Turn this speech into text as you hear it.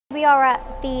we are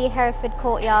at the Hereford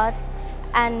Courtyard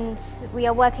and we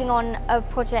are working on a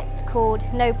project called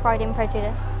No Pride in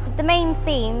Prejudice. The main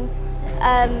themes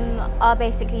are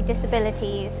basically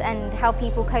disabilities and how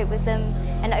people cope with them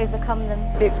and overcome them.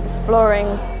 It's exploring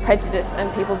prejudice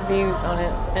and people's views on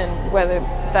it and whether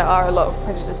there are a lot of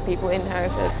prejudiced people in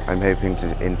Hereford. I'm hoping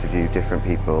to interview different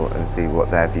people and see what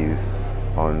their views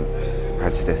on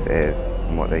prejudice is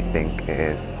and what they think it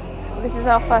is. This is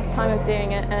our first time of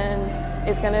doing it and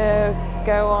it's going to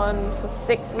go on for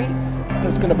 6 weeks. What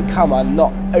it's going to become I'm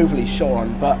not overly sure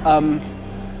on, but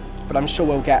I'm sure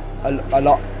we'll get a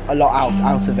lot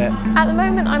out of it. At the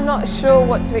moment I'm not sure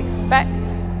what to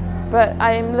expect, but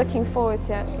I am looking forward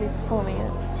to actually performing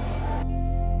it.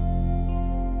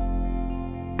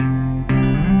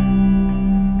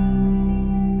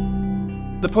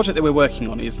 The project that we're working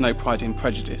on is No Pride in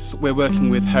Prejudice. We're working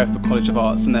with Hereford College of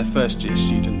Arts and their first year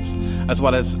students, as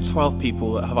well as 12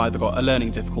 people that have either got a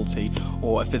learning difficulty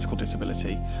or a physical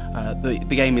disability.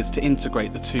 The aim is to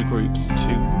integrate the two groups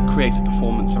to create a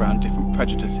performance around different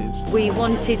prejudices. We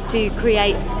wanted to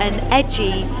create an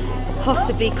edgy,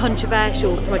 possibly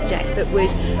controversial project that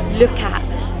would look at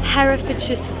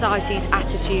Herefordshire society's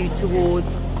attitude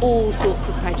towards all sorts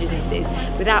of prejudices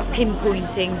without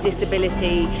pinpointing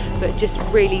disability, but just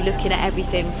really looking at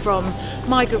everything from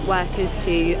migrant workers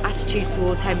to attitudes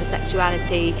towards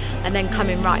homosexuality and then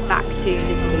coming right back to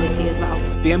disability as well.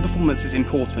 The end performance is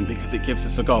important because it gives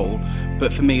us a goal,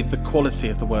 but for me the quality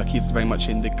of the work is very much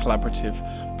in the collaborative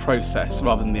process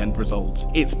rather than the end result.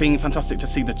 It's been fantastic to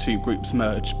see the two groups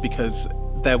merge because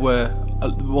there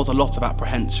was a lot of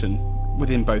apprehension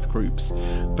within both groups,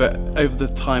 but over the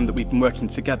time that we've been working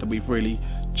together we've really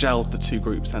gelled the two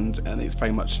groups and it's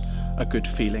very much a good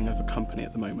feeling of a company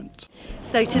at the moment.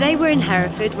 So today we're in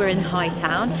Hereford, we're in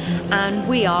Hightown, and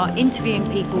we are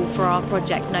interviewing people for our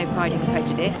project No Pride in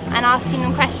Prejudice and asking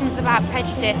them questions about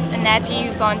prejudice and their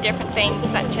views on different things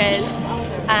such as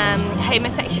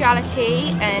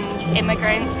homosexuality and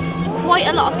immigrants. Quite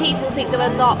a lot of people think there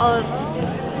are a lot of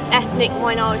ethnic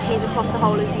minorities across the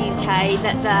whole of the UK,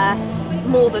 that they're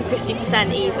more than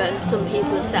 50% even, some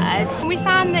people have said. We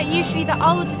found that usually the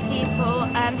older people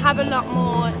have a lot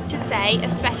more to say,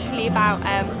 especially about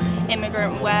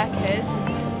immigrant workers.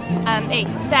 It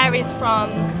varies from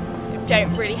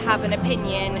don't really have an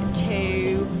opinion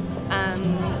to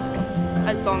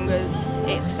as long as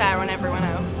it's fair on everyone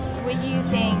else. We're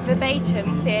using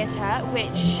verbatim theatre,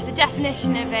 which the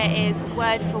definition of it is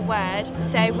word for word.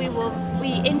 So we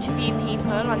interview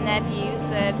people on their views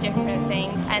of different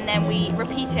things and then we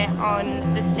repeat it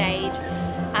on the stage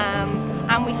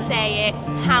and we say it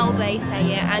how they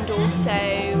say it and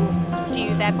also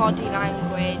do their body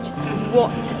language.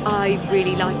 What I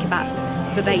really like about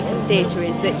verbatim theatre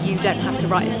is that you don't have to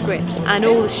write a script and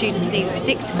all the students need a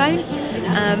dictaphone.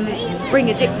 Bring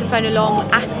a dictaphone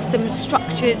along, ask some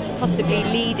structured, possibly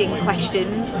leading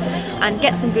questions and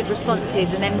get some good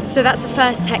responses, and then so that's the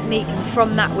first technique, and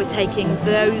from that we're taking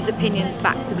those opinions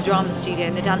back to the drama studio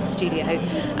and the dance studio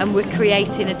and we're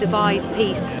creating a devised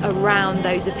piece around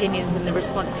those opinions and the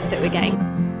responses that we're getting.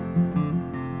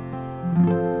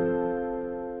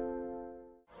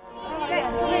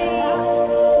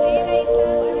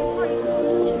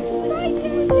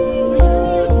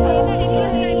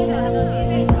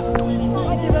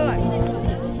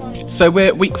 So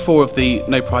we're week 4 of the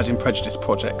No Pride in Prejudice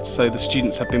project, so the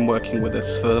students have been working with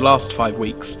us for the last 5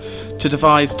 weeks to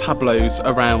devise tableaus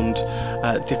around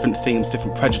different themes,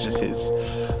 different prejudices.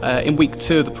 In week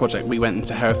 2 of the project we went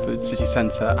into Hereford city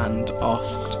centre and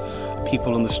asked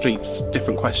people on the streets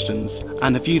different questions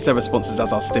and have used their responses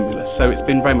as our stimulus, so it's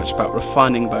been very much about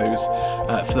refining those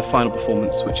for the final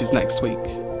performance, which is next week.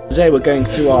 Today we're going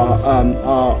through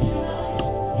our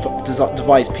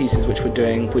devised pieces which we're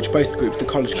doing, which both groups, the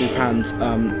college group and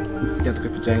the other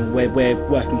group are doing. We're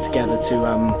working together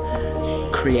to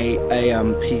create a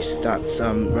piece that's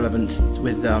relevant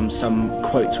with some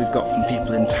quotes we've got from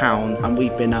people in town, and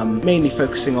we've been mainly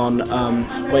focusing on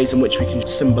ways in which we can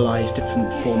symbolise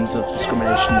different forms of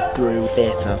discrimination through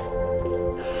theatre.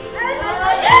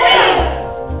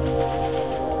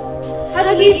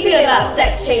 How do you feel about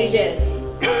sex changes?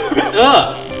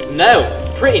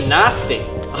 No, pretty nasty.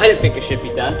 I don't think it should be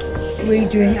done. We're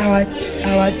doing our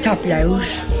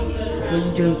tableaus, we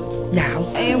do now.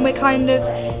 And we're kind of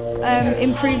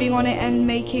improving on it and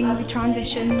making the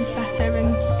transitions better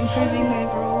and improving the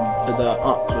overall. The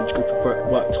art college group have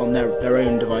worked on their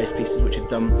own devised pieces which they've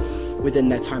done within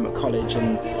their time at college,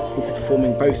 and we'll be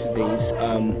performing both of these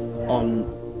on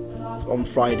on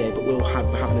Friday, but we'll have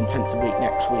an intensive week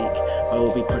next week where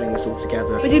we'll be putting this all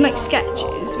together. We're doing like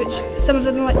sketches, which some of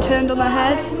them are like turned on their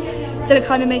head, instead of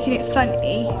kind of making it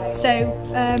funny. So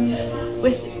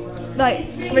we're like,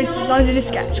 for instance, I did a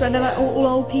sketch where they're like all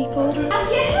old people.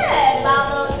 Have you heard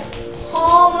about those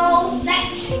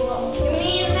homosexuals? You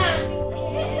mean that?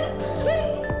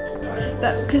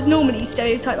 But because normally you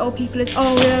stereotype old people as,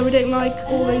 oh yeah, we don't like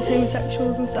all those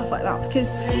homosexuals and stuff like that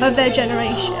because of their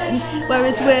generation,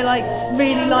 whereas we're like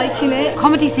really liking it.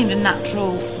 Comedy seemed a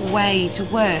natural way to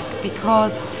work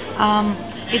because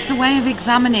it's a way of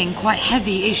examining quite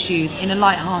heavy issues in a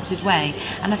light-hearted way,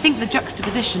 and I think the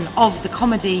juxtaposition of the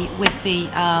comedy with the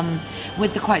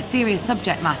quite serious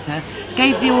subject matter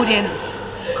gave the audience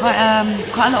quite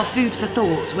a lot of food for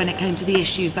thought when it came to the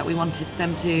issues that we wanted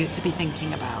them to be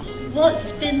thinking about.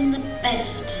 What's been the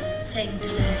best thing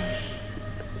today?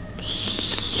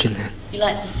 Singing. You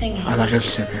like the singing? I like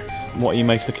singing. What are you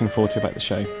most looking forward to about the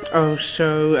show? Oh,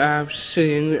 so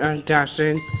singing and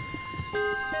dancing.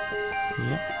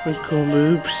 Yeah. And cool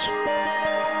moves.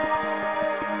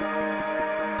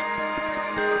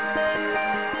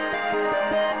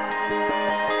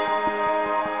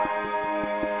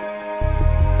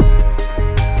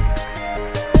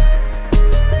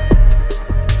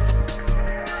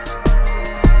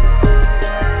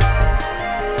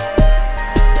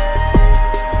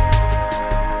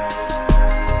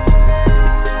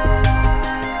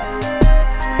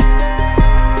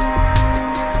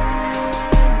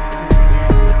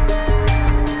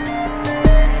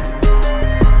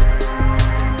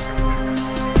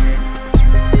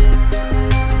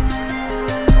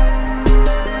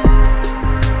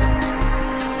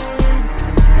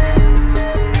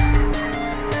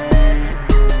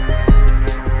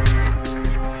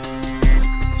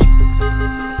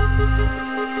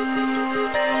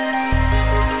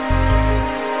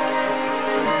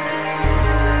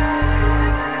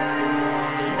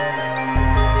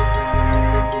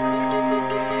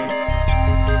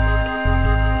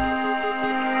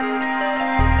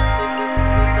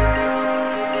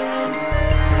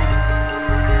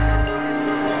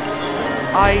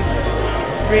 I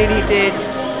really did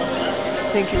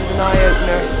think it was an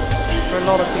eye-opener for a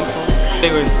lot of people.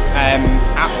 It was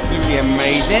absolutely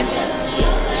amazing.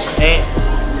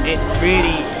 It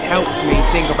really helped me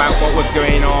think about what was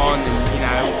going on,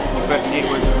 and but it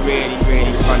was really,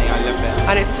 really funny. I loved it.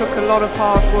 And it took a lot of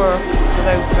hard work for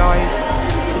those guys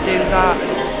to do that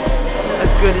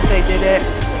as good as they did it.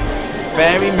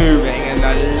 Very moving, and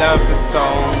I love the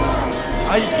songs.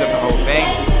 I just love the whole thing.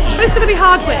 It was going to be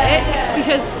hard work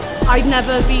because I'd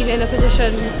never been in a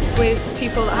position with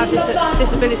people that have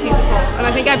disabilities before, and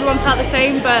I think everyone felt the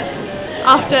same, but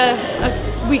after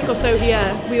a week or so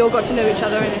here we all got to know each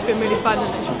other and it's been really fun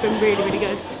and it's been really, really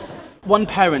good. One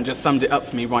parent just summed it up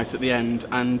for me right at the end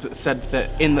and said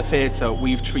that in the theatre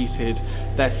we've treated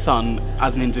their son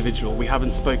as an individual. We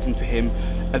haven't spoken to him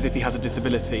as if he has a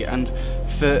disability, and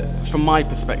from my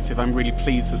perspective I'm really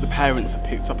pleased that the parents have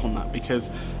picked up on that, because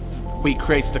we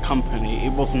created a company.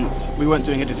 We weren't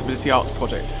doing a disability arts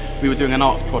project, we were doing an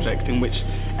arts project in which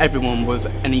everyone was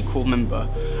an equal member,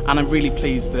 and I'm really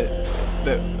pleased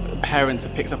that parents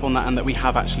have picked up on that and that we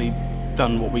have actually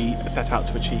done what we set out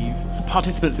to achieve.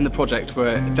 Participants in the project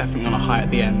were definitely on a high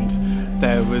at the end.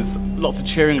 There was lots of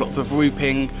cheering, lots of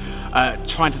whooping.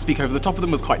 Trying to speak over the top of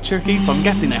them was quite tricky, so I'm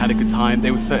guessing they had a good time.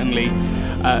 They were certainly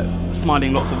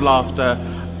smiling, lots of laughter.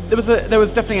 There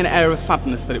was definitely an air of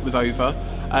sadness that it was over,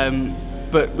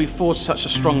 but we forged such a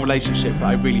strong relationship that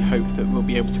I really hope that we'll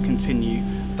be able to continue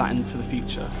that into the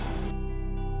future.